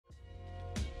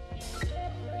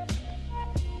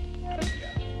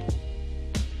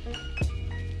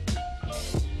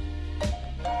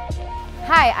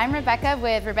Hi, I'm Rebecca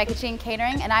with Rebecca Jean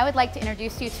Catering, and I would like to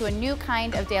introduce you to a new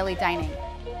kind of daily dining.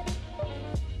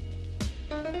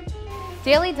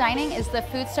 Daily dining is the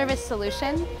food service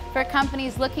solution for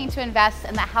companies looking to invest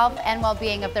in the health and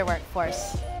well-being of their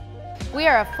workforce. We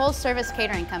are a full-service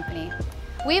catering company.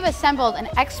 We've assembled an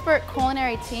expert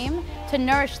culinary team to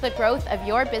nourish the growth of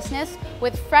your business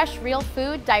with fresh, real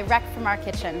food direct from our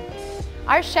kitchen.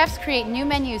 Our chefs create new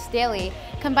menus daily,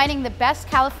 combining the best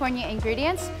California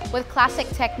ingredients with classic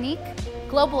technique,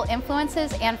 global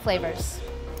influences, and flavors.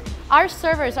 Our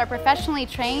servers are professionally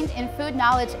trained in food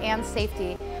knowledge and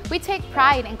safety. We take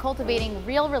pride in cultivating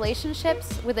real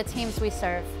relationships with the teams we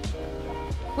serve.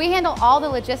 We handle all the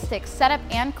logistics, setup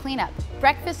and cleanup,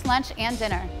 breakfast, lunch, and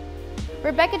dinner.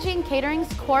 Rebecca Jean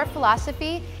Catering's core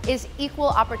philosophy is equal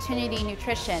opportunity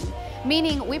nutrition,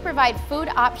 meaning we provide food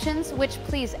options which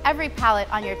please every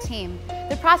palate on your team.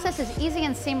 The process is easy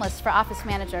and seamless for office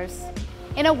managers.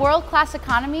 In a world-class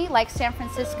economy like San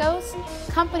Francisco's,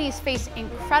 companies face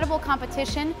incredible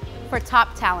competition for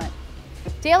top talent.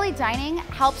 Daily dining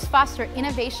helps foster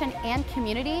innovation and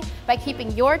community by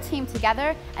keeping your team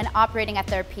together and operating at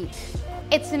their peak.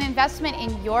 It's an investment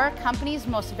in your company's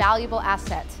most valuable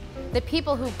asset, the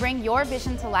people who bring your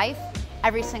vision to life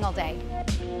every single day.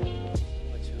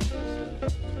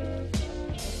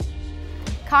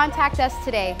 Contact us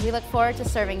today. We look forward to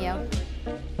serving you.